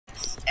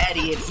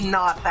Eddie, it's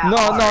not that No,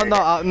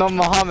 hard. no,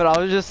 Muhammad. I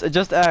was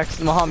just X,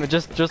 Muhammad.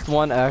 Just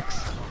one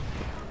X.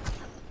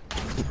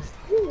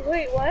 Ooh,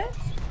 wait, what?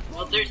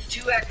 Well, there's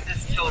 2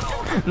 X's total.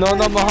 No,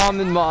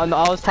 Muhammad.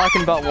 I was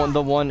talking about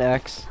the one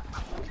X.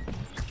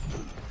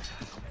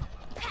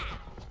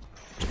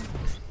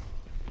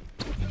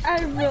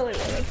 I really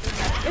want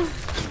to.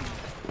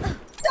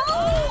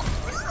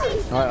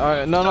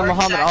 Alright. No,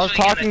 Muhammad. I was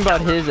talking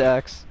about his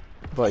X,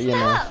 but you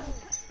know.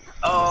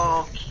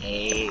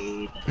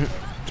 Okay.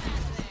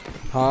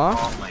 Huh?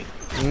 Oh my.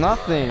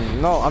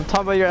 Nothing. No, I'm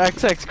talking about your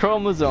XX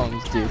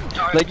chromosomes, dude.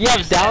 Like you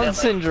have Down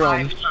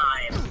syndrome. 5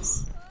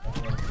 times.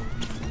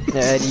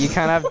 Yeah, Eddie, you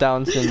kind of have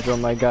Down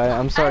syndrome, my guy.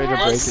 I'm sorry to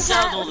break it.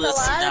 Settle this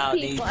now, I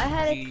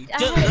had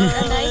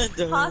a nice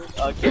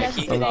talk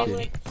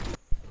yesterday.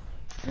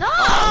 No!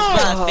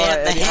 I'm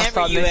Eddie, to I'll hammer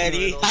stop you, making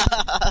Eddie.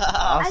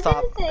 I'll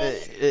stop.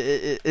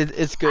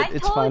 It's good.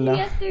 It's fine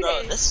now.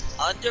 Bro, this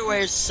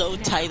underwear is so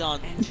tight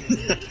on.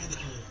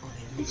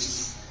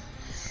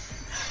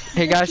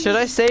 Hey guys, should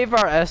I save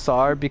our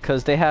SR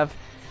because they have?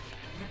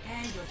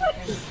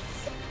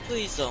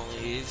 Please don't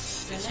leave.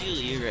 If you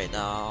leave right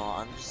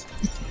now,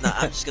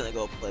 I'm just gonna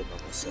go play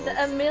by myself.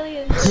 A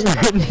million.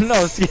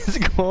 No,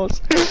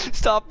 Skizzles,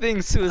 stop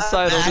being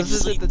suicidal. I'm This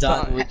isn't the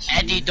time.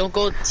 Eddie, don't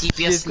go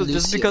TPS Skizzles,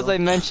 just because I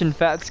mentioned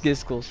fat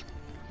Skizzles.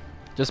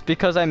 Just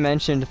because I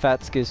mentioned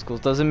fat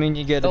Skizzles doesn't mean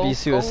you get to be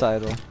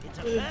suicidal.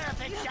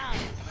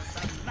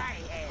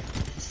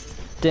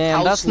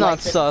 Damn, that's not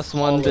sus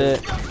one bit,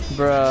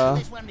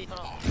 bruh.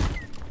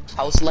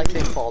 How's life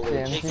in college?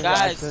 Damn, Hey she's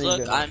guys, actually look,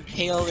 good. I'm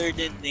paler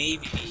than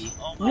Navy.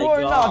 Oh my You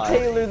are god. not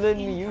tailored than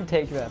me. You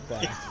take that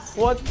back.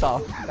 What the?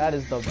 That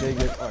is the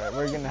biggest. Alright,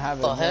 we're gonna have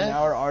an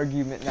hour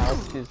argument now,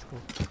 Skizzles,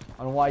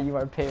 on why you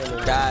are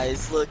paler.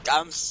 Guys, look,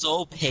 I'm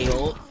so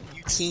pale.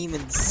 You can't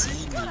even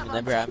see me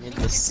whenever I'm in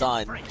the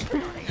sun.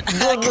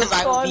 Because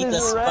I will be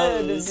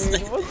disposed.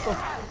 Dude. What the?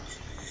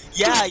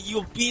 Yeah,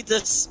 you'll be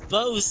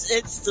disposed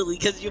instantly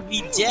because you'll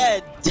be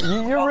dead.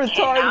 You're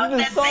retarded.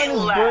 The sun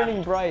is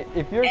burning bright.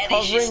 If you're Eddie,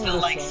 she covering still the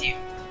likes sun. you.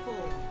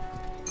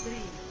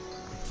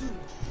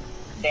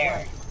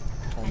 There.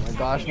 Oh my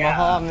gosh,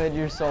 Muhammad,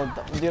 you're so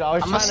dumb. Dude, I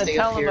was trying to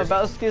tell him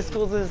about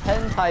Skizzles'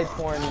 hentai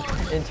porn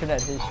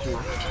internet history.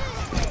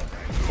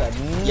 Said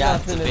Yeah,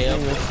 nothing it's to do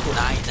available with for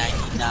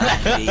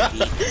 $9.99,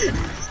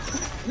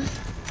 baby.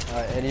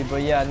 Alright, Eddie,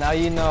 but yeah, now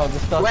you know the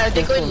stuff. Where are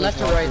they going, Skizzles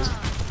left or watches. right?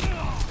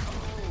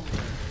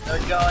 They're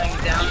going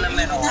down the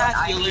middle.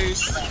 I need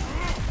Healers.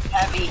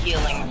 heavy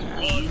healing,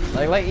 please.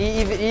 Like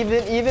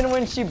even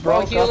when she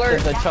broke up healer.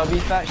 the chubby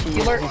fat, she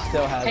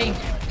still had it.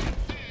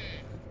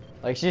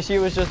 Like she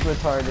was just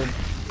retarded.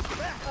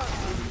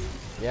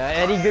 Yeah,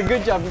 Eddie,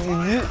 good job.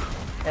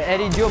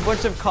 Eddie, do a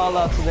bunch of call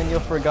outs and then you'll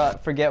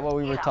forget what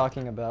we were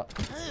talking about.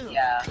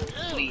 Yeah,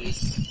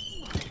 please.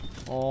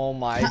 Oh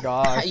my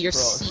gosh, You're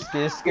bro. see-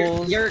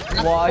 Skizzles you're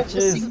not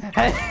watches.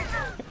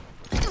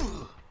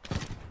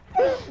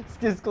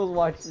 Skizzles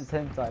watches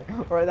hentai.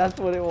 Alright, that's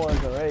what it was,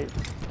 alright.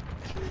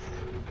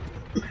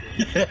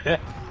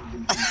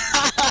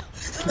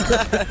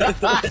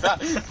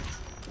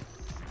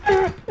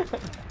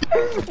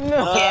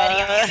 No. Okay,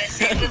 Eddie, I'm gonna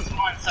say this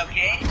once,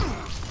 okay?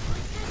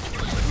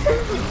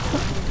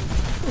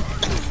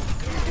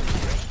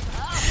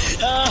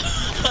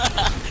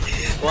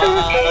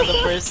 Wow, the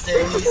first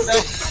day.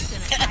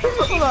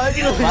 Hold on,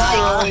 you're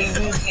Wow, doing,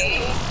 dude.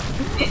 okay?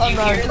 Did I'm you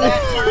not hear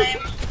that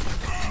time?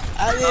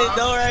 I didn't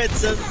know where it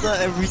says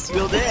that every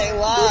single day.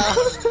 Wow.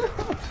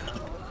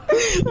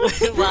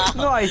 Wow.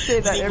 No, I say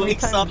that He every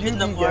wakes time up in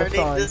the Judy morning. gets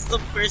on. This is the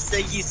first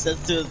thing he says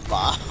to his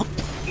mom.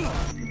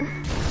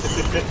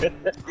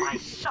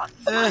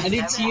 And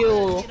it's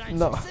you.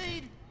 No.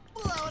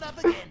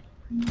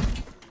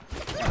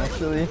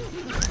 Actually.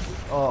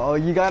 Oh,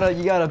 you got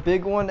a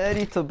big one,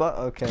 Eddie, to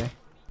okay.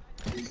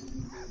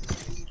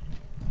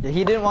 Yeah,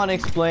 he didn't want to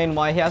explain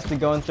why he has to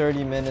go in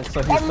 30 minutes,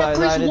 so he decided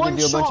to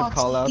do a bunch of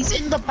call outs.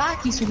 He's in the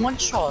back, he's one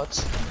shot.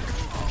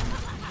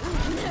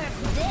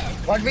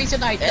 One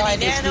reason I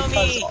died is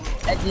because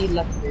Eddie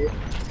left it.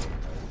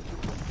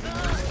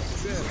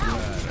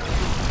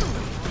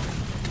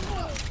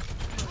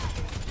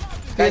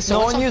 Guys,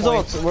 No someone's one on use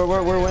point. ults.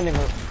 We're winning.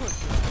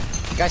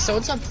 Guys,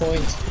 someone's on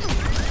point.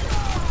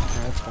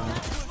 That's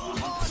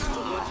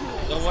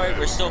fine. Don't worry,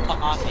 we're still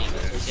popping.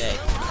 It's okay.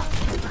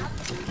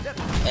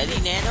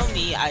 Eddie nano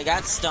me, I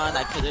got stunned.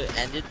 I could have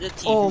ended the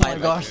team. Oh by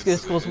my gosh, like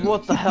Skizzles,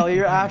 what the hell?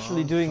 You're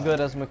actually doing good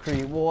as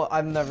McCree. Well,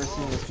 I've never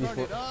seen this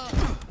before.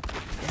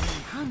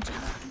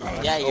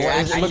 Yeah, you're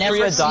Is actually.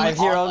 McCree a dive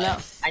hero now?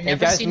 I Hey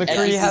never guys, seen McCree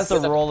Eddie has a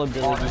with roll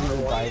ability. He's a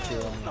dive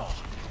hero now.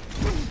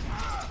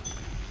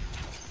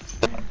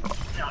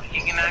 No,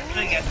 you can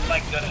actually get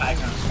like good high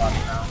ground spots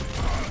now.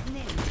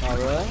 Oh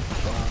really?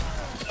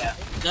 Yeah.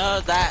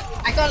 No, that.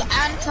 I got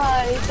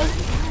anti.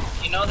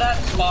 You know that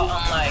spot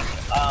on like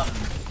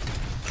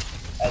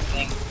I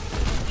think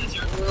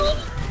Desert World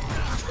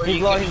where He's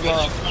you low, can he's really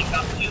low. flank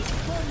up to?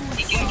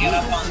 You can get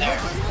up on there.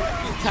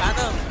 Kind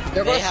of.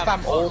 They're they gonna have-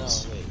 spam oh,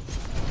 ults. no, wait.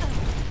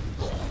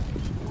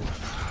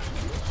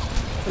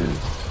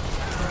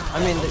 I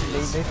mean,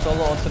 they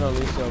solo ulted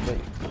Alicio, but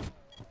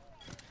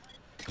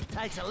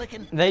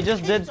they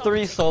just did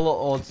 3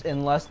 solo ults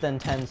in less than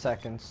 10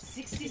 seconds.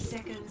 60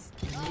 seconds.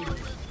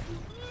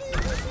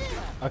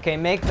 Okay,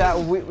 make that.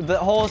 The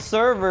whole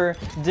server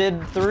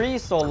did 3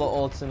 solo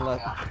ults in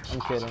less. I'm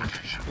kidding. Is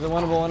it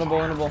winnable?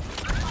 Winnable? Winnable?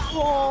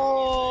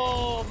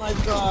 Oh my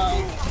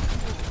god.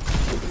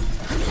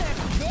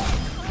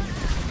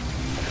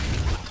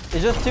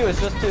 It's just 2. It's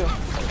just 2.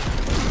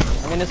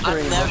 I mean, it's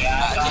 3.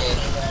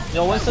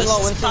 Yo, Winston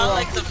low. Winston low.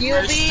 Like the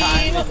first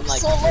time in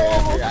like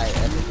forever I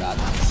ever got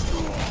this.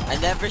 I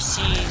never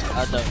seen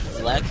the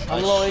flex.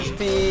 I'm low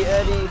HP,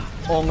 Eddie.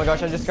 Oh my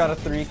gosh, I just got a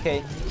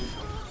 3K.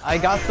 I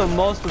got the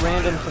most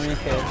random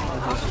 3K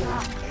on history.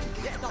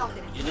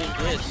 You did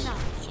good.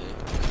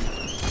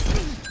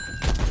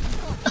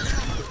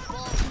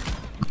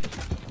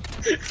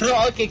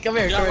 Okay, come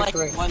here, You come got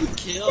here, like 1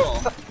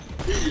 kill.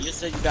 You just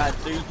said you got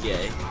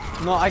 3K.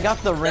 No, I got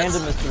the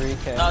randomest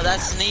 3K. No,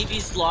 that's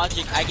Navy's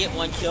logic. I get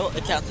 1 kill,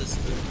 it counts as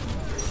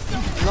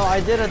 3. No, I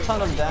did a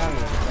ton of damage.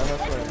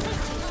 That's what I mean.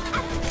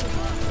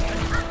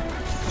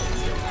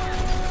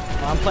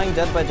 I'm playing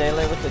Dead by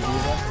Daylight with the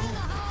Diva.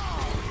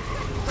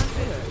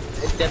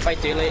 Is Dead by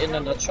Daylight in a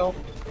nutshell?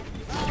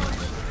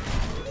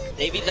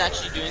 Navy's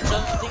actually doing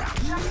something.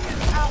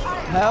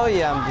 Hell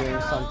yeah, I'm doing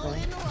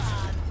something.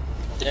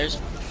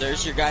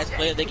 There's your guys'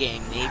 play of the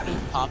game. Navy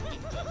popping.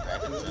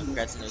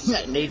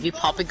 Yeah, Navy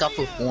popping up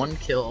with 1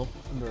 kill.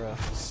 Bruh.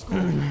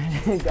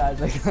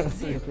 Guys, I got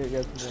 3K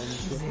against 1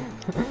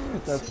 kill.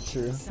 That's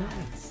true.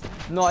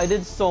 No, I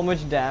did so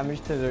much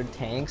damage to their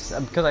tanks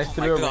because I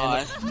threw a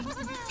random.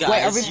 Guys,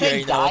 wait, are we you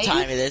already know what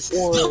time it is.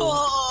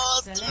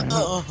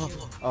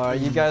 Alright,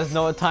 you guys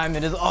know what time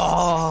it is.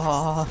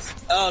 Oh.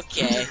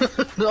 Okay.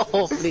 No,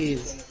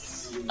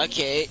 please.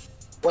 Okay.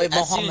 Wait,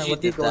 As soon Mohammed, as you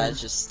what you did going? that,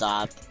 just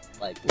stop.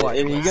 Like, What? Are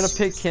it you was gonna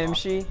pick super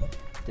Kimchi?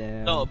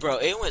 Damn. No, bro,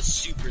 it went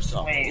super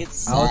soft. Wait.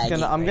 It's I'm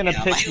gonna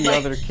sagging pick right the now.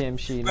 other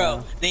Kimchi Bro,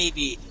 now.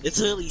 Navy, it's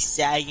literally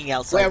sagging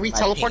outside. Wait, are we my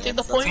teleporting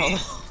the pants, point?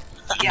 that's all.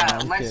 Yeah,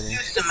 I'm let's kidding.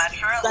 do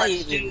Symmetra,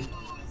 let's do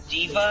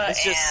Diva,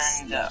 It's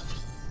just- and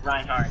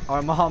Reinhardt.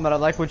 Alright, Muhammad, I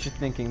like what you're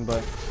thinking,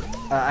 but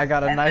I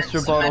got a And nice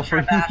then rebuttal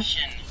for Symmetra you.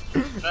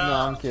 Bastion. No,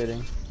 I'm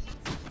kidding.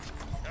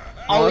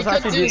 Oh, No, we let's could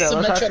actually do do that.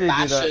 Let's Symmetra actually do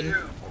that. Bastion.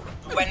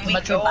 When we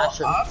Symmetra go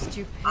Bastion. up,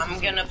 I'm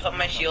gonna put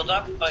my shield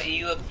up, but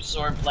you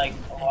absorb like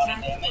a lot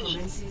of damage.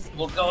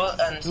 We'll go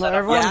and No, set up.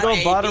 everyone Yeah, go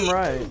maybe. bottom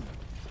right.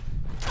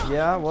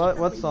 Yeah,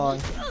 what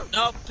song?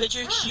 No, put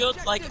your shield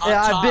like on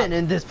Yeah, top. I've been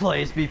in this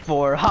place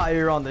before,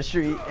 higher on the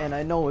street, and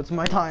I know it's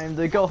my time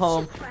to go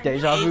home.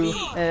 Deja vu, Maybe.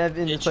 and I've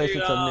been in this Get place,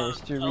 your, it's a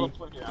mystery.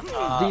 teleporter on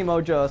top. Demo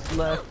just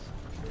left.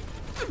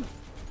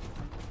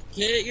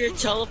 Get your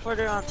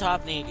teleporter on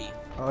top, Navy.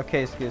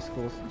 Okay, skid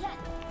schools.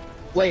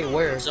 Wait,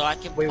 where? So I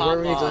can Wait, pop where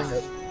are we off. doing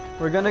it?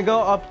 We're gonna go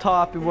up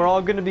top, and we're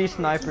all gonna be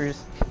snipers.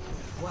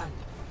 1.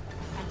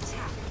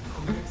 Attack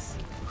commence.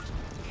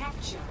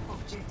 Capture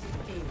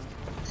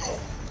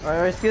objective A.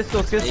 Alright, skid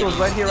schools,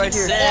 right here, right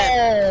here.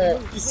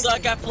 Sim. You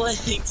suck at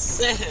playing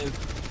Sim.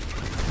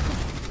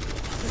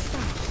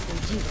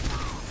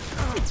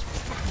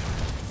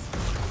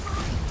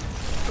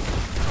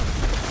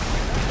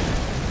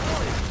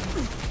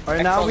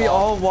 Alright, now we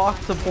all walk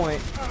to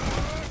point.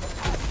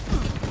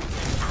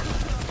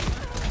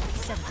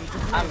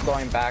 I'm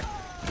going back.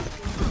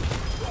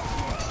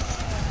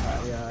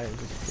 Yeah,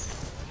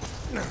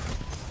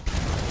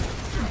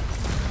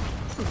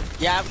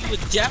 Yeah, we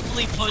would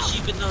definitely push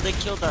even though they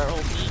killed our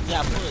whole team.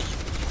 Yeah, push.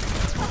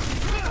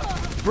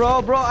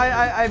 Bro,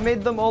 I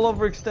made them all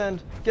overextend.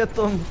 Get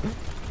them.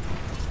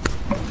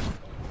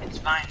 It's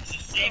fine.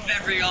 Just save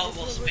every ult,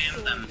 we'll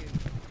spam them.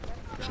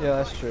 Yeah,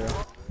 that's true.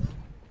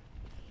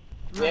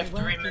 We have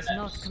 3 Work is minutes.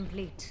 not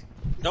complete.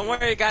 Don't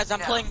worry, guys. I'm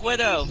playing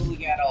Widow. We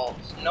got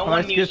ults. No Alright,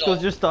 one skid used schools,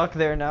 ult. you're stuck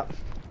there now.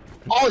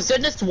 Oh,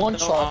 Zenith's one No,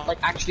 shot, like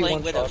actually playing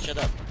one Widow. shot. Shut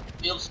up.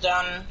 Field's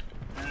done.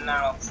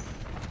 Now.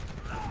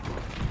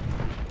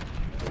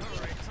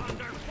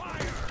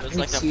 It's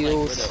like I'm playing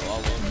Heals. Widow all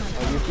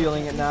over. Are you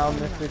feeling it now,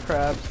 Mr.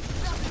 Krabs?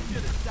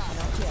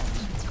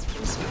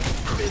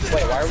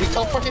 Wait, why are we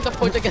teleporting the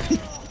point again?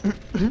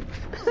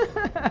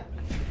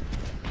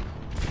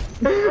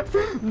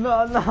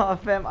 No,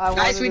 fam. I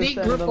Guys, wanted we to need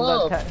send group them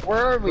up. the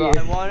Where are we? Bro,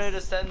 I wanted to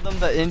send them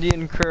the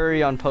Indian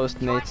curry on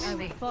Postmates. I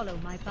will follow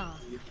my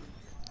path.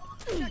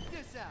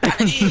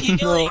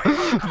 No,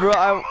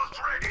 bro,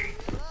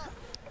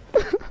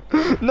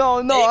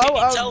 No, Navy,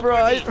 bro,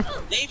 teleport me.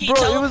 Navy, bro,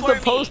 it was the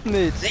teleport me.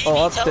 Postmates. Navy,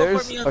 Oh, teleport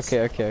upstairs. me on-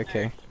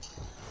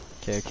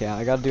 Okay.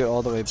 I gotta do it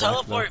all the way back. Though.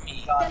 Teleport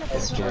me.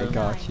 Okay, I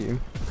got you.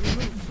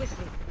 Move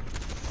quickly.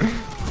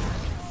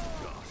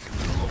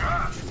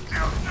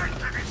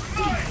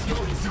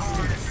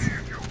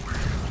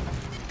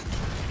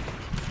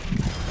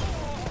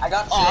 I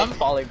got Oh, I'm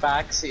falling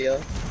back, see ya.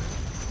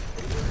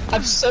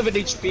 I'm 7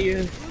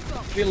 HP.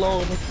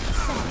 Reload.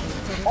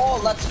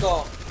 Oh, let's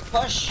go.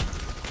 Push.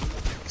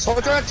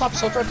 Soldier on top,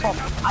 soldier on top.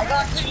 I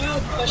got 2.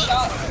 Push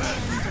up.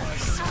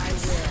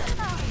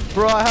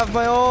 Bro, I have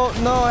my ult.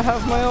 No, I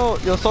have my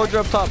ult. Yo, soldier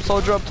up top.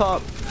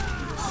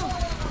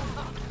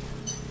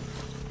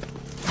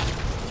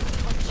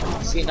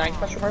 C9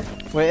 question mark?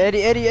 Wait,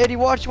 Eddie,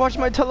 watch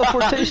my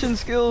teleportation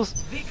skills.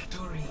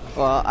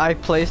 Well, I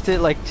placed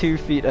it like 2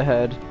 feet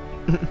ahead.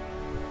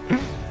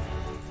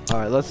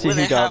 Alright, let's see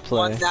who got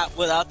play. Won that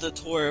without the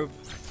tour.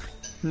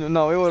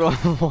 No, it would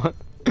have won.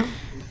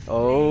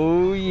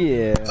 Oh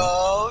yeah.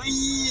 Oh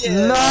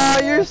yeah. Nah,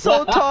 you're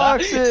so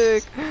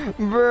toxic,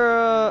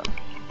 bruh.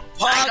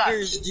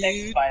 Poggers,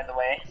 dude. By the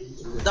way.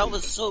 That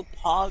was so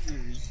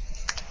poggers.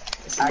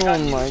 Oh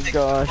my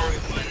gosh.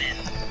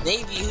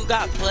 Navy, who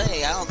got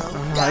play? I don't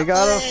know. I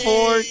got a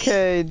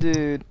 4K,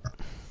 dude.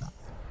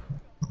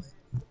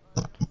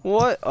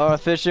 What? Oh,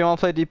 Fish, you wanna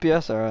play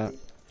DPS? Alright.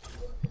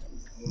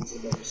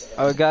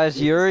 Oh, guys,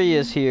 Yuri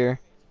is here.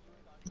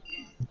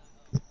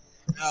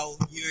 No,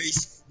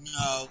 Yuri's.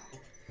 No.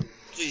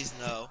 Please,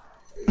 no.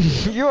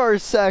 You are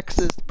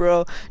sexist,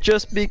 bro.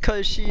 Just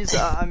because she's, he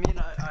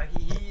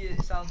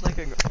sounds like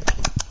a.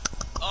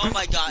 Oh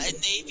my god, and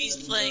Navy's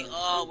playing.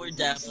 Oh, we're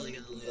definitely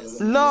gonna lose.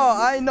 No,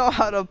 I know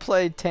how to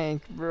play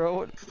tank,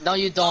 bro. No,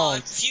 you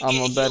don't.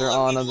 I'm a better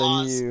honor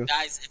than you.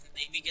 Guys, if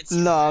Navy gets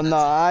No,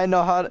 I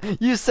know how to.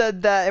 You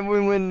said that, and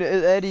when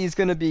Eddie's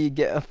gonna be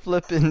a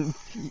flipping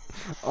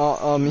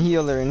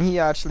healer, and he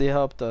actually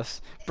helped us,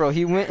 bro.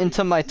 He went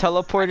into my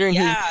teleporter, and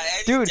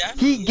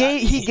he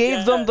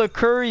gave them the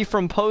curry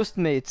from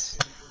Postmates.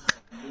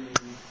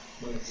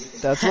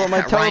 That's what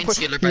my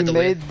teleporter. He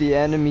made the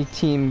enemy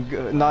team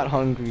not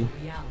hungry.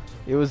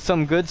 It was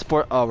some good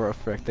sport. Oh, bro,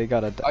 frick, they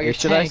got a. Hey,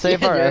 should I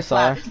save our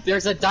SR?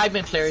 There's a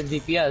diamond player in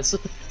DPS.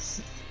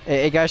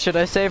 Hey guys, should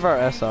I save our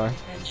SR?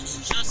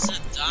 It's just a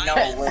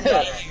diamond.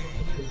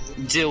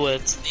 Do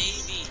it.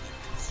 Navy,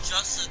 it's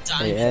just a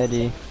diamond. Hey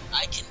Eddie.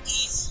 I can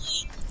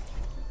easily.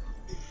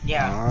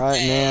 Yeah. All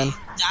right, man.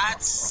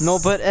 That's. No,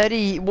 but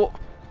Eddie,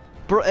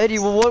 bro, Eddie,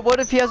 what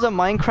if he has a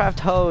Minecraft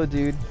hoe,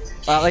 dude?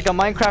 Like a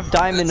Minecraft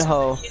diamond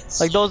hoe.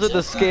 Like those are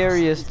the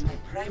scariest.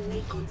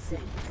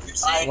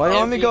 Why do you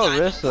want me to go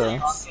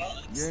Rissa?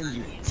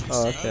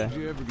 Oh, okay.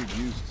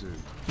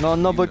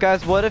 No, but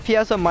guys, what if he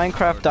has a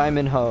Minecraft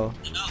diamond hoe?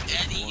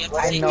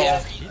 I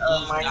know.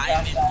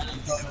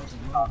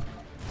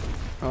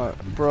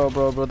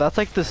 Bro, that's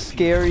like the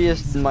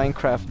scariest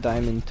Minecraft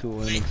diamond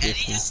tool in Eddie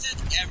existence. said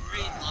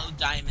every low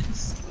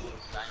diamonds.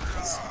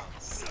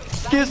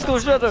 Gisco,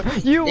 shut up.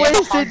 You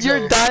wasted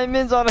your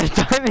diamonds on a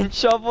diamond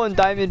shovel and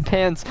diamond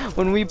pants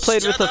when we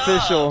played with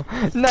Official.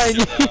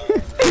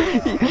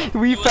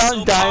 We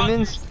found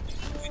diamonds.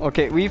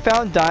 Okay, we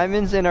found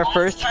diamonds in our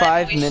first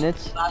 5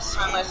 minutes. Last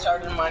time I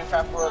started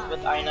Minecraft World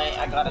with iNight,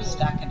 I got a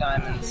stack of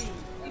diamonds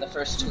in the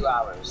first 2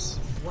 hours.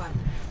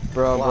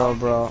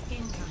 Bro.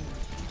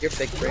 You're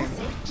big brain.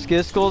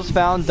 Skiskulls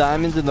found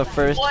diamonds in the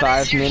first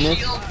 5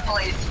 minutes.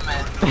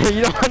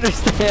 You don't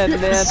understand,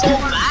 man. So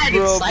mad,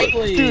 bro,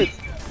 exactly. Dude,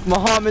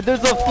 Mohammed,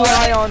 there's a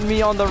fly on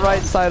me on the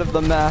right side of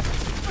the map.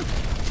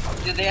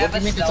 Do they have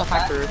What do you mean it's a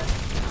hacker?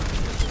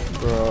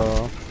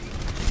 Bro.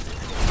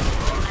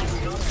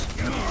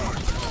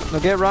 No,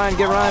 get Ryan.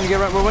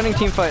 We're winning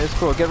team fight. It's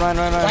cool. Get Ryan.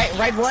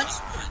 Right one.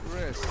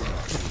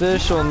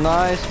 Official,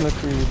 nice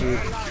McCree, dude.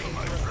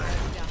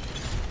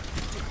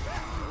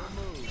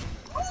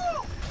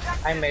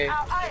 I made.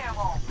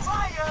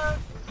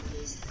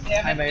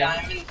 I made. No,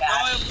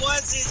 it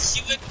wasn't.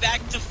 She went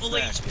back to full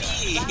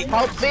HP.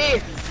 Help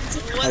me!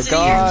 I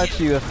got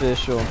you,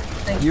 Official.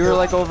 You were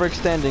like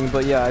overextending,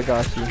 but yeah, I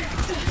got you.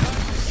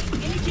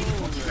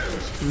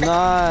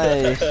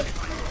 Nice.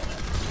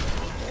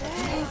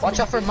 Watch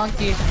out for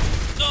monkey.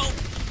 No.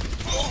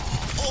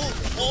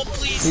 Oh,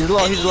 please. He's low.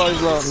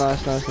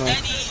 Nice. Any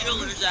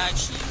healers,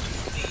 actually.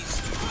 Please.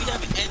 We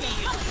have any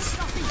healers.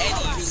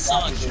 Any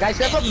sucks. Guys,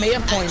 we have a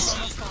million points.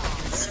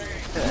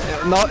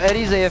 No,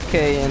 Eddie's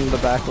AFK in the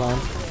back line.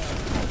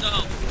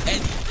 No,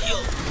 Eddie,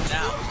 heal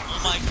now. Oh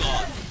my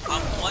god.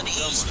 I'm 1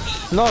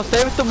 HP. No,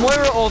 stay with the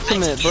Moira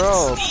ultimate,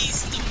 bro.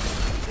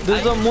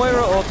 There's a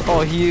Moira ult.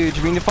 Oh, huge.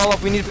 We need to follow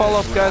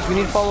up, guys. We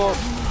need to follow up.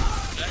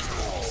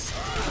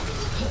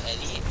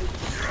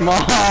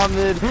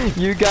 Mohammed,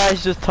 you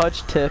guys just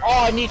touched tip.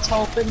 Oh, I need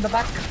help in the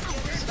back.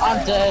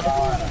 I'm dead.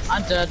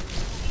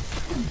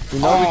 You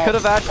know, we could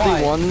have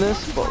actually won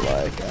this, but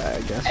like, I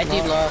guess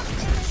Eddie not.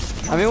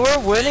 left. I mean, we're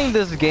winning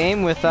this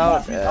game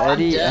without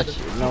Eddie.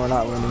 No, we're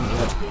not winning.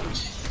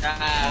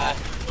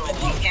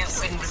 You can't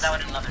win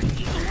without another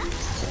team.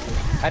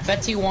 I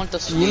bet he wants to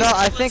switch. You know,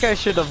 I think I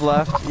should have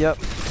left. Yep.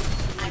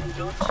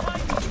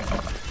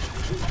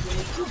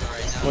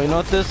 Wait, you know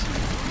what this?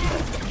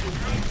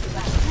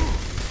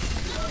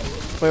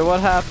 Wait,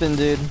 what happened,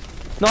 dude?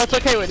 No, it's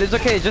okay. Wait, it's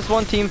okay. Just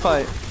one team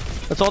fight.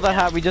 That's all that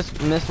happened. We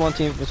just missed one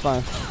team. It's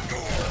fine.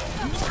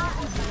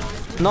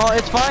 No,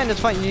 it's fine.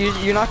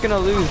 You're not gonna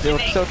lose. It'll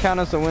still count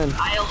as a win.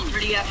 I'll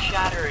 3F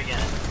shatter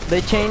again. They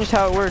changed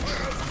how it works.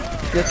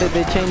 Yes,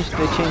 they changed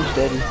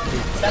Eddie.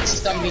 That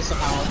stunned me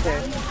somehow.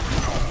 Okay.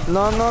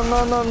 No.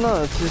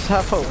 It's just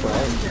have hope,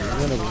 right?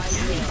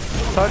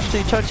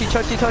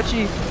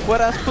 Touchy.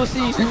 Wet ass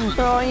pussy.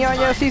 Oh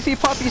yeah. CC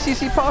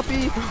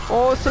Poppy.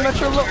 Oh,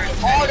 Symmetra low.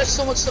 Oh, there's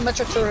so much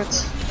Symmetra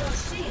turrets.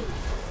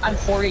 I'm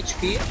 4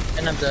 HP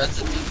and I'm dead.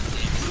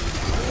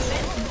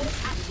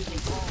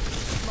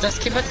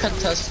 Just keep it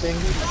contesting.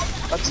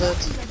 That's it.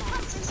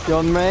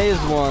 Yo, May is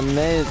one.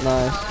 May is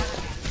nice.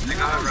 I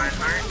got it right,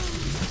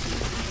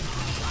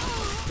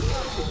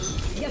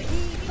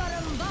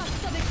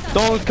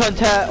 Don't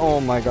contest. Oh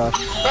my gosh.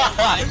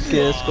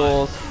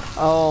 Skittles.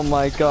 Oh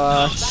my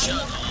gosh.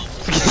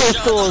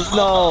 Skittles,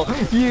 no.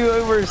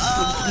 You were.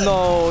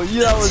 No.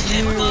 That was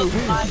you.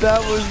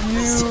 That was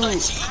you.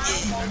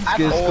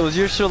 Skittles,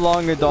 your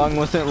Shalongadong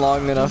wasn't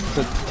long enough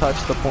to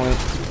touch the point.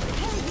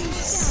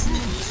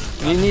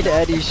 You need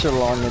Eddie's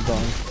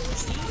Shalongadong.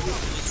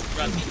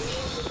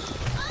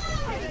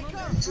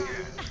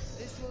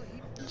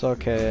 It's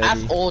okay, Eddie.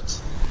 Have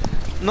ult.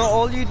 No,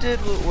 all you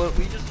did was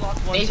we just lost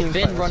one team.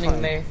 They've been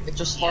running there. It's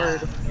just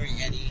hard.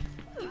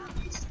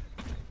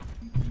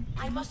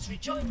 I must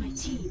rejoin my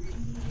team.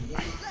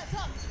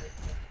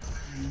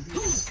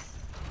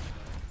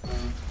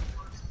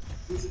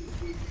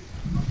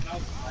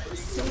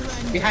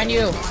 Behind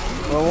you.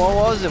 Well, what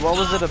was it? What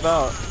was it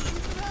about?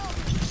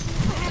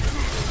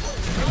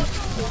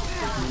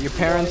 Your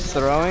parents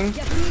throwing?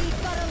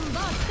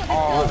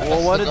 Oh,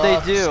 Well, what did they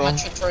do?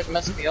 Symmetric turret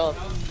messed me up.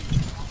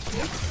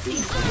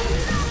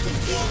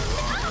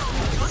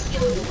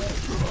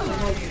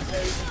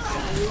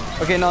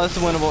 Okay, no, this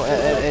is winnable,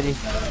 Eddie.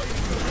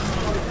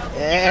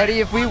 Eddie,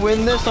 if we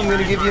win this, I'm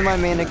gonna give you my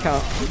main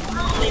account.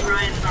 Only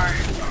Ryan's hard.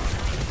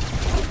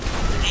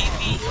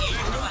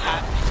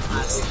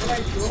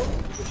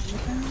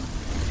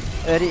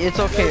 Eddie, it's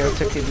okay,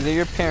 They're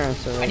your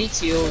parents, I alright? need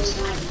heals.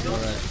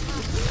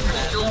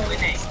 Still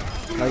winning.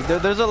 Like,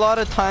 there's a lot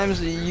of times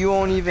that you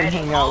won't even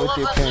hang out with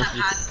your parents.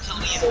 Had to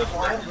leave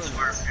before to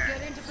our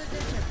parents.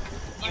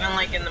 Even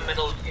like in the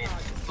middle of the game.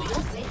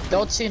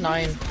 Don't see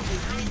 9.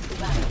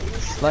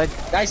 Like,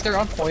 Guys, they're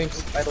on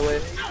point, by the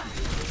way.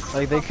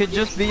 Like, they could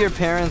just be your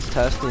parents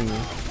testing you.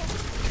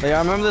 Like, I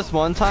remember this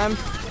one time,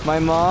 my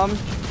mom...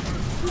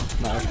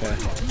 No, okay.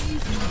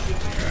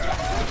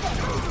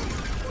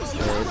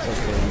 Yeah, it's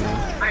okay,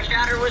 man. My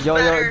shatter was Yo,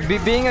 better.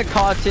 being a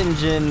cotton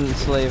gin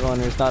slave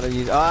owner is not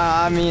easy.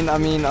 I'm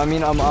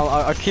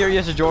a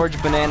Curious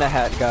George banana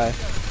hat guy.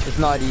 It's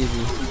not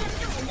easy.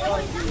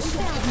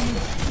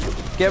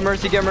 Get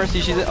Mercy,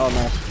 she's... Oh,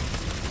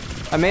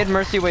 nice. I made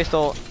Mercy waste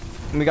ult,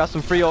 and we got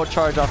some free ult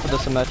charge off of the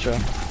Symmetra.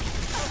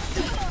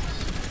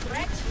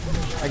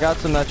 I got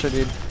Symmetra,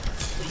 dude.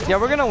 Yeah,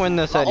 we're gonna win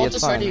this, Eddie. It's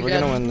fine. We're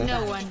gonna win this.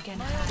 No one can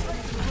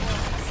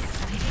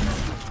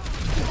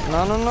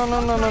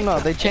No.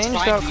 They changed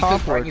how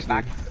comp works, dude.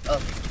 Up.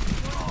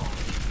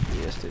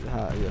 Yes, dude.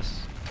 Yes.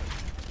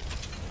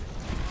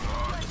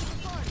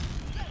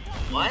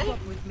 What?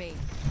 with me.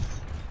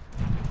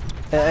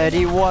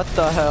 Eddie, what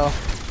the hell?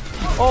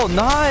 Oh,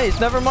 nice!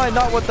 Never mind,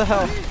 not what the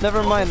hell.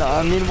 Never mind,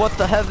 I mean, what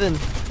the heaven?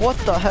 What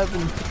the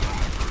heaven?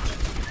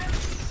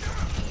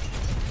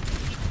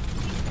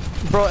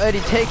 Bro,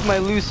 Eddie, take my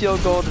Lucio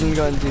golden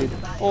gun, dude.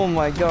 Oh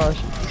my gosh.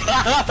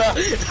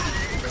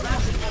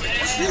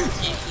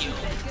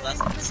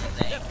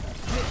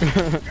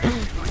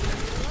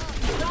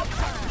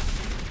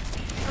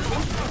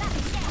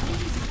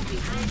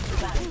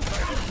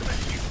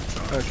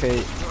 Okay,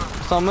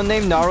 someone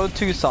named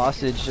Naruto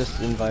Sausage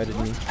just invited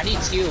me. I need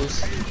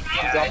heals.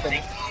 I'm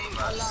dropping.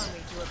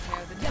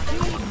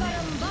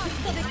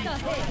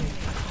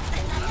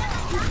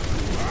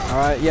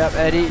 Alright, yep,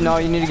 Eddie, no,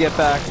 you need to get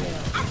back.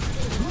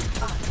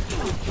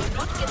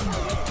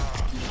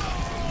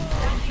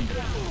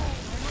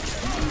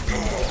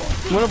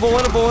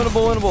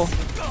 Winnable.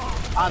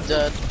 I'm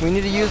dead. We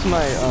need to use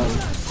my,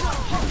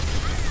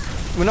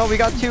 No, we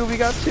got two.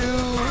 30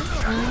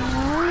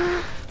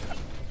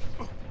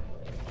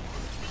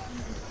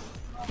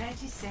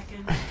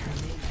 seconds.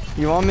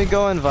 You want me to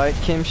go invite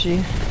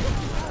Kimchi?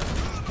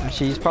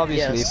 She's probably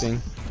Yes. sleeping.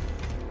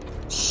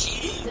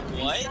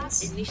 What?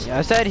 Yeah,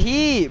 I said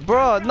he,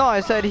 bro. No,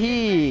 I said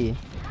he.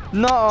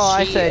 No,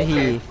 I said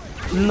he.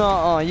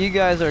 No, you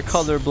guys are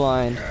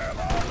colorblind.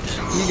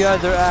 You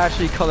guys are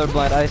actually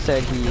colorblind. I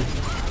said he.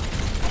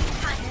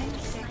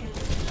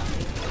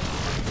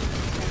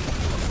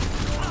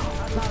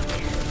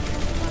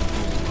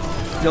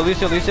 Yo,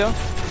 Lucio.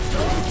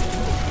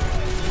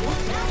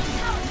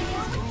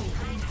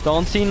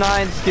 Don't see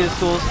 9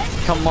 Skittles.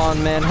 Come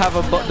on, man.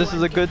 This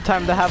is a good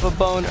time to have a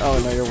bone. Oh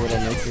no, you're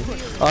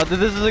Widowmaker.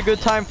 This is a good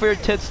time for your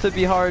tits to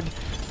be hard.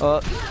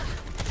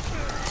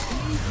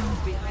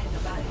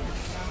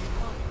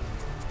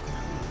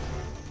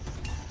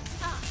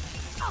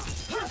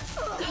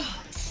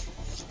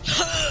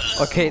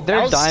 Okay,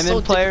 their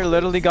diamond player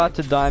literally got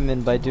to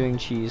diamond by doing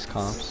cheese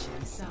comps.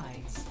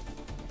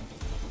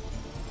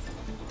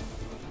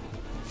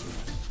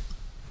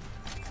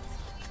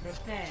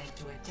 Prepare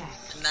to attack.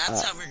 And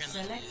that's how we're gonna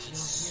Select do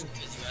this,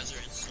 because you guys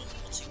are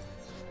insulting.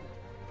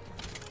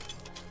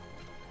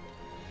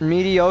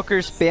 Mediocre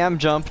spam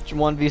jump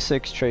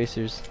 1v6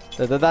 tracers.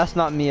 That's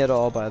not me at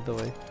all, by the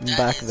way.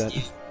 Back then.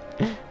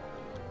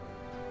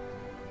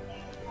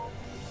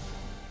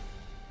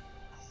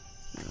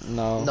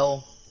 No.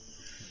 No.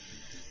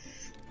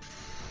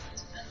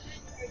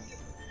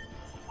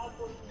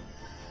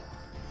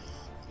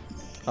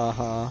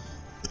 Uh-huh.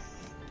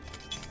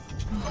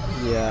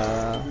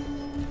 Yeah.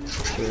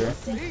 Sure.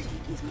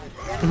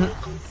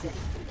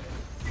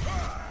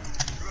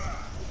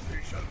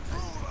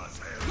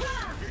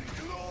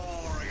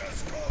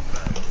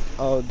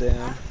 Oh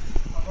damn.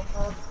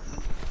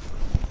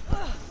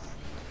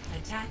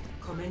 Attack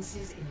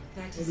commences in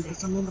 30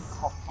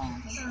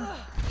 seconds.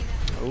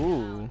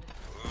 Ooh.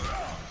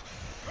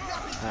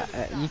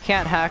 You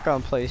can't hack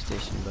on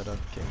PlayStation, but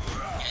okay.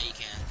 Yeah, you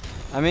can.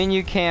 I mean,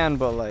 you can,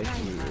 but like.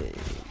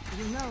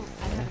 You know,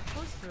 I have a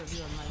poster of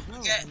you on my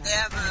wall. Yeah, they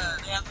have a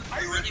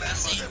running the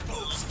same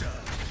rules.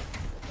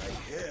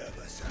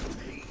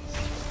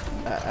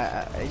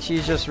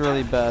 She's just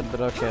really bad,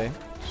 but okay.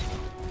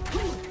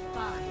 5,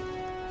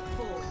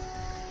 4,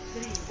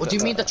 3, What do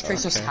you mean that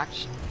Tracer's okay.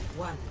 hacked?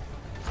 1.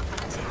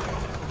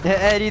 Yeah,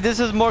 Eddie, this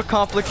is more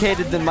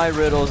complicated than my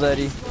riddles,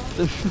 Eddie.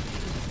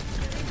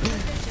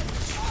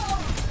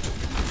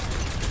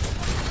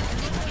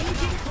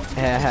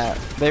 Yeah,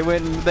 they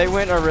went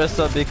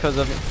Orisa because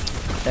of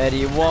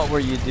Eddie. What were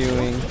you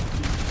doing?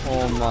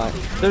 Oh my!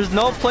 There's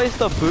no place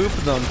to boop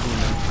them.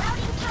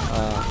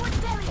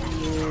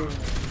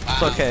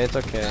 It's okay. It's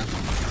okay.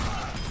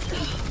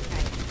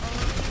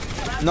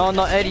 No,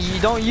 Eddie, you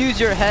don't use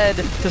your head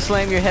to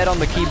slam your head on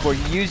the keyboard.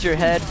 You use your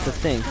head to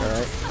think. All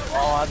right.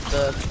 Oh, I'm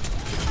dead.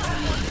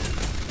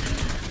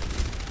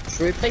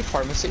 Should we play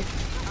pharmacy?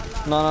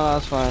 No,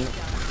 that's fine.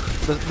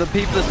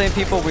 The same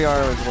people we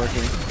are is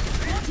working.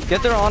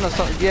 Get their Ana.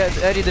 Yeah,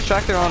 Eddie,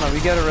 distract their Ana. We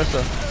get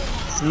Orisa.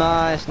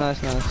 Nice.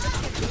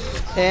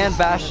 And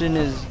Bastion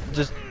is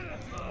just.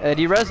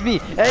 Eddie, res me.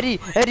 Eddie,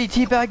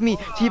 teabag me.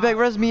 Teabag,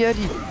 res me,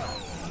 Eddie.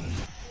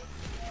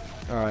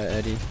 All right,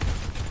 Eddie.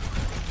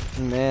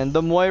 Man,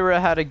 the Moira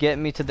had to get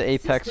me to the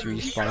Apex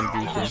respawn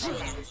beacon.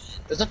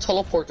 There's a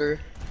teleporter.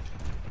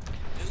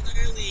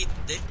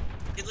 They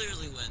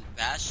literally went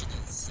Bastion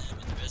and Sam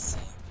and Rissa.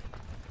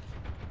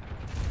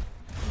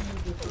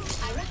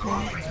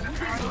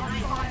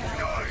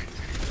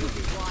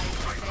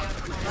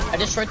 I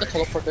destroyed the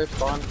teleporter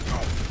spawn.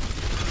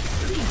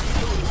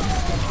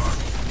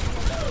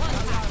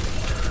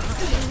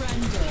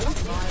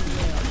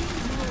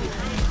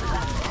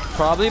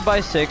 Probably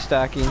by 6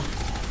 stacking.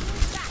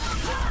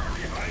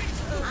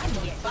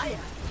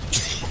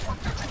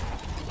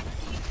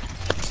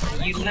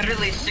 You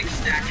literally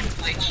 6-stack and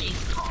play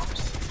cheese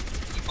comps.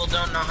 People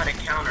don't know how to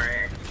counter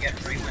it. You get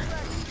free wins.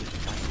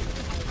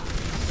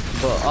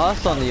 But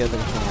us on the other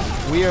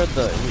hand, we're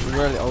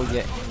oh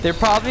yeah. They're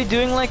probably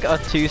doing like a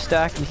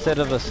 2-stack instead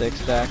of a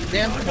 6-stack.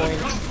 Damn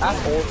point. At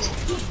ult.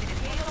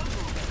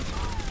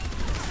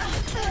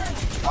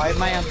 Why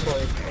am I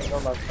employed? I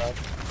don't like that.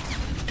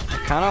 I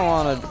kinda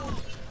wanted.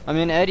 I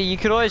mean, Eddie, you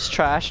could always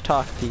trash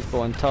talk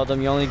people and tell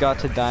them you only got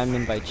to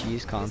diamond by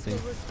cheese comping.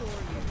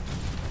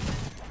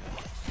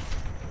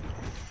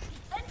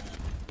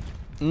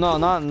 No,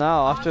 not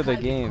now, after the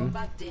game.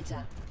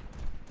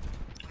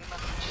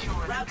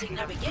 Routing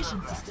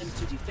navigation systems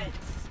to defense.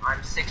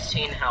 I'm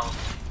 16 health.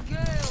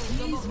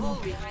 Please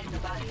move behind the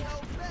barrier.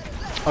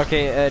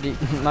 Okay, Eddie,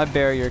 my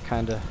barrier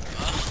kinda.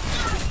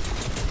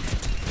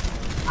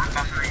 I'm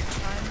behind.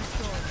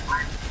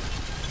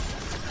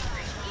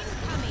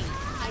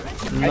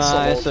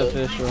 Nice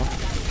official.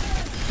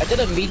 I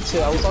didn't mean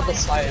to. I was on the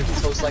side,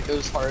 so it's like it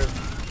was hard.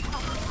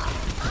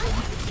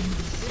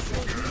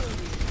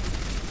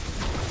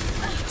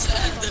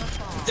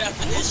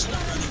 Definition.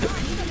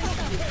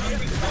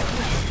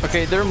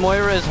 Okay, their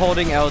Moira is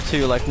holding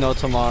L2 like no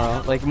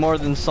tomorrow. Like more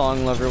than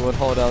Song Lover would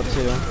hold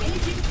L2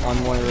 on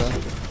Moira.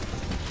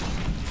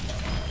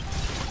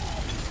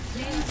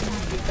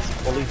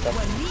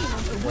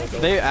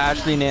 They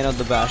actually nanoed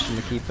the Bastion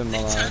to keep him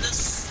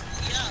alive.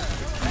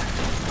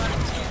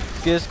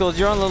 Skiskles,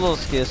 you're on the little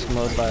skisk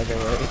mode by the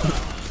way.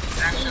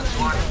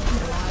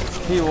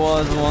 He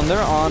was one.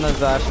 Their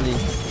Ana's actually.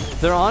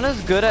 Their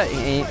Ana's good at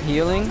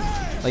healing,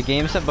 like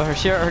game set, but her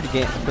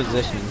game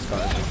positioning is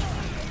garbage.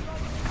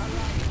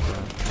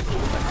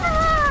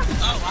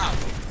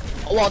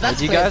 Oh wow, that's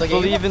Do you guys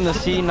believe in the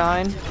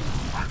C9?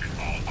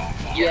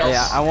 Yes.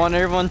 Yeah, I want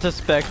everyone to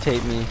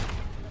spectate me.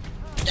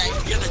 Yeah,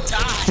 you're gonna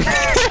die.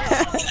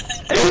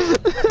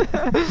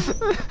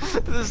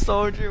 The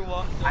soldier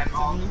walked. I'm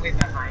all the way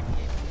behind you.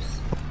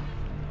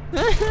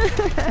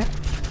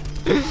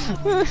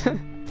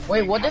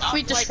 Wait, what if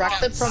we distract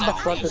them from the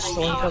front and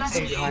someone puts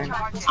them behind?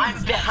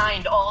 I'm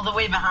behind, all the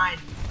way behind.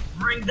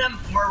 Bring them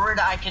forward,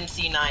 I can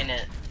C9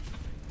 it.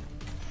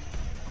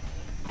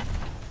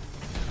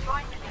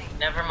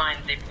 Never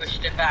mind, they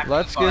pushed it back.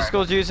 Let's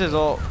Skiskles use his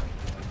ult.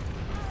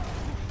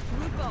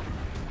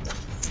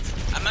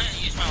 I might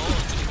use my ult.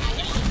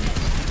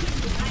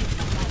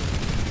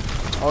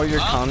 Oh,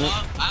 you're coming?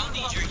 I don't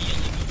need your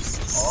healing.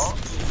 Oh.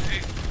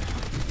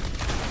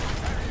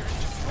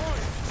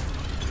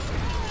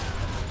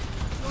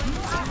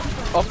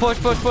 Oh, push,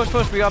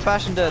 we got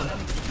Bastion dead.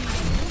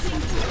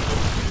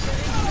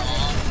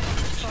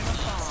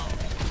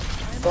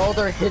 Bro,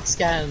 they're hit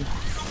scan.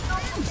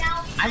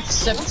 I'm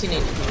 17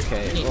 HP.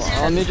 Okay,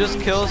 well, let me just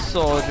kill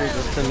soldier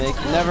just to make.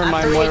 Never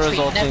mind, Moira's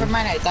ulting. Never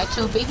mind, I got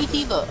you, baby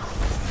diva.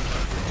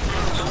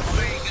 Don't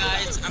worry,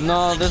 guys.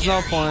 No, there's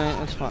no point.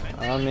 It's fine.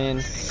 I mean,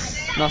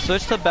 no,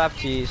 switch to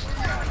Baptiste.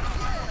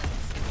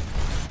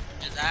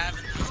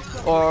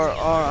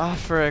 Or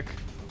frick.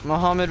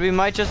 Mohammed, we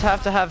might just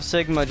have to have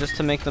Sigma just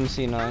to make them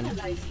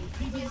C9.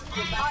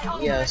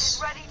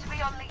 Yes.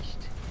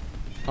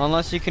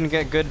 Unless you can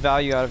get good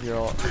value out of your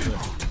ult.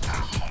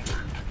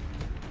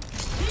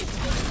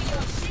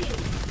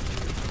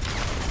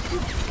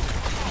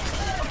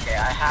 Okay,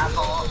 I have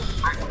ult.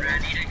 I'm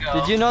ready to go.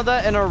 Did you know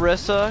that an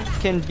Orisa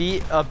can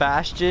beat a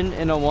Bastion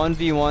in a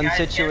 1v1 Guys,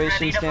 situation get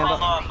ready to stand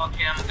follow up? up.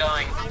 Okay, I'm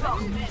going.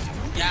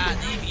 Yeah,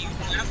 maybe you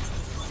have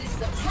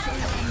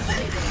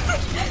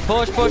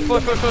Push, push,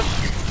 push, push, push.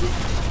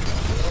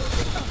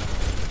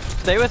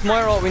 Stay with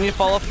Moira ult. We need to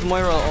follow up with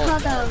Moira ult.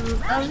 Hold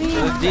on, I'll be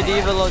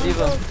D.Va, low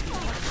D.Va.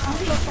 I'll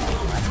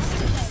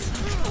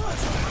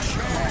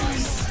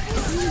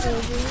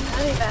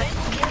be back.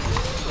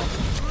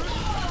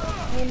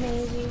 Hey,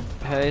 Maisie.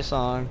 Hey,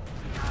 Song.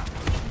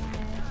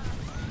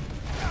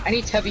 I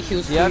need heavy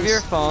heals. Do you have please.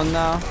 your phone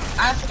now?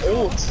 I have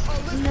ult.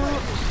 No,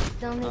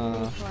 don't make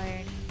me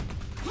forward.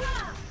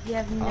 You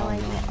have no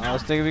idea. I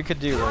was thinking we could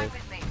do it.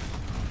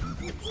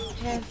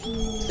 Trust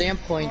me.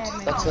 Standpoint.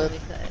 Yeah, That's my it. phone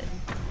could.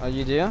 Oh,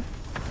 you do?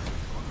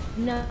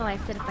 No, I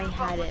said if I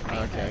had it. I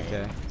Okay, could.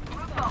 okay.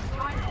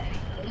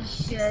 It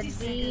should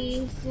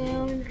be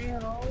soon. I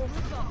hope.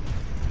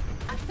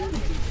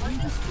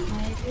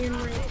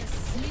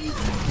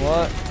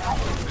 What?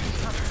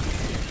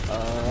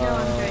 No,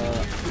 I'm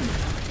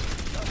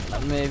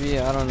joining. Maybe,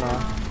 I don't know.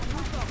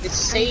 It's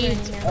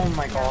saved. Oh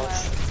my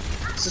gosh.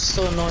 This is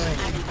so annoying.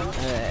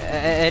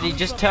 Eddie,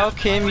 just tell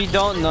Kim you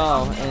don't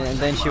know, and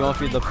then she won't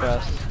be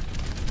depressed.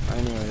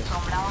 Anyways.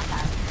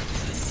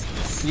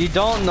 You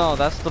don't know,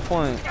 that's the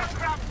point.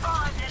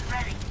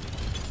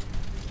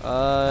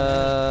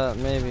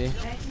 Maybe.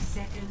 30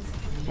 seconds.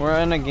 We're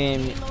in a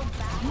game.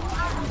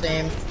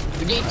 Same.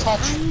 We need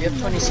touch. We have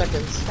 20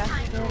 seconds.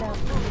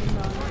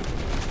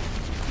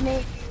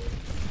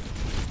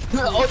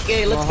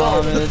 Okay, let's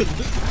Mohammed. go.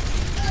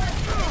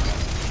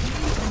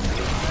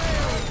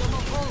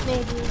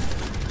 Maybe.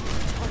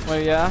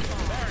 Wait, yeah?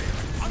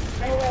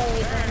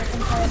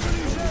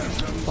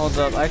 Hold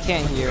up, I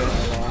can't hear it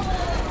at all.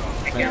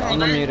 Wait, I'm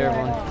gonna mute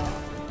everyone.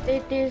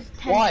 There's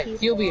 10 Why? people.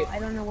 He'll be- I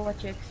don't know what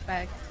to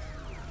expect.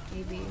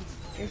 Maybe.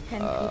 There's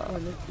 10 people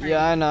in this party.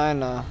 Yeah, I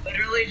know.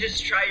 Literally,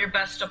 just try your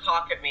best to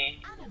pocket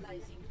me.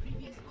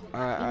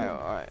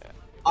 Alright.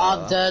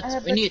 I'm dead. We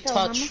but need still,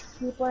 how touch. much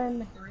people are in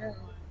the group?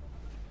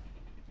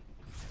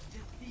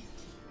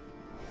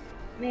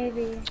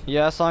 Maybe.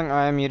 Yeah, Song,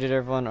 I muted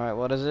everyone. Alright,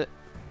 what is it?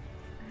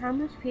 How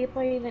much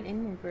people are even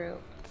in the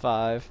group?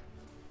 5.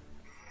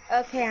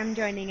 Okay, I'm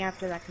joining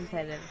after that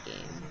competitive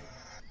game.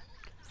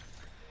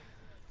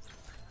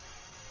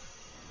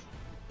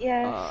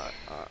 Yeah.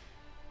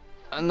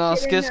 No,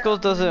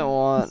 Skiskles doesn't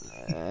want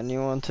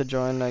anyone to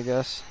join, I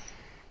guess.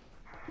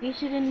 You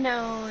should have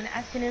known.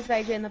 As soon as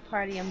I join the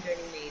party, I'm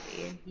joining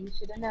Navy. You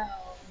should have known.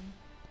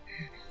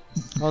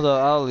 Hold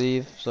up, I'll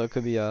leave, so it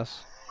could be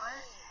us.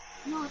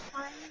 No, it's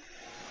fine.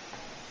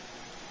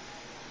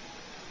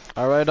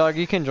 Alright, dog,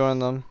 you can join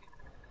them.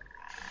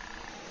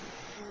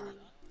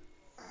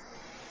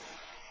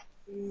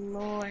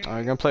 Lord. Are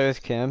you gonna play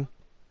with Kim?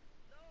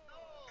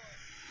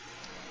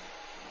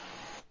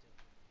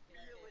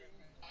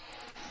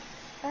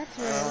 That's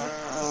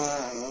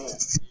right.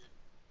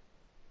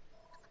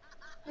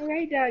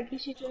 Alright, Doug, you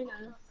should join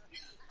us.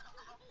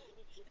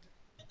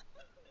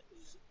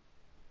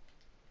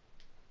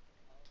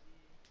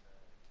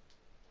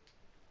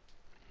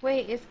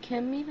 Wait, is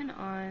Kim even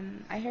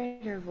on? I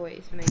heard her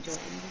voice when I joined.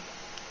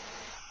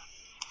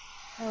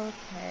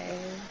 Okay.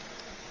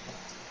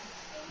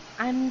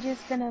 I'm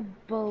just gonna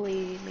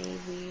bully,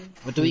 maybe.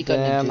 What do we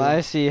gonna Damn, do?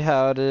 I see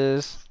how it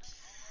is.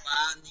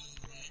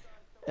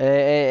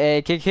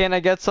 Hey, can I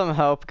get some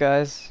help,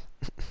 guys?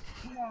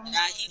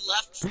 Yeah, he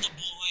left the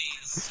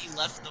boys. He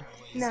left the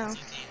boys. No.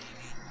 It's okay,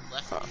 he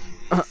left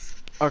the boys.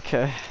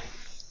 Okay.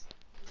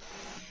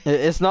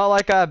 It's not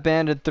like I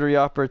abandoned 3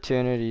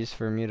 opportunities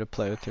for me to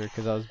play with her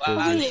because I was busy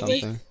Wow, or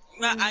something.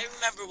 I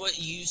remember what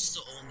you used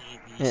to only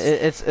be.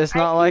 It's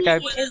not like I.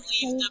 You wouldn't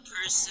leave the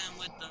person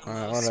with the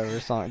Alright, most- whatever.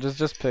 Song.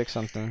 Just pick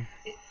something.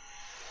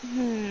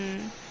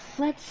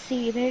 Let's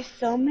see. There's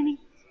so many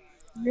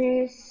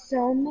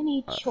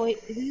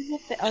choices.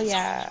 Oh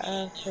yeah,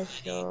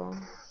 official.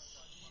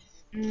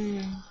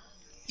 Eddie,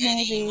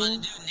 Maybe. you wanna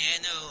do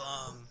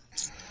nano,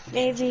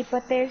 Maybe,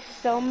 but there's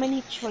so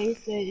many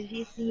choices.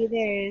 You see,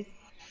 there's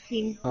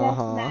Team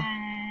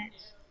Deathmatch,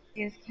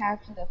 there's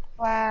Capture the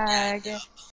Flag,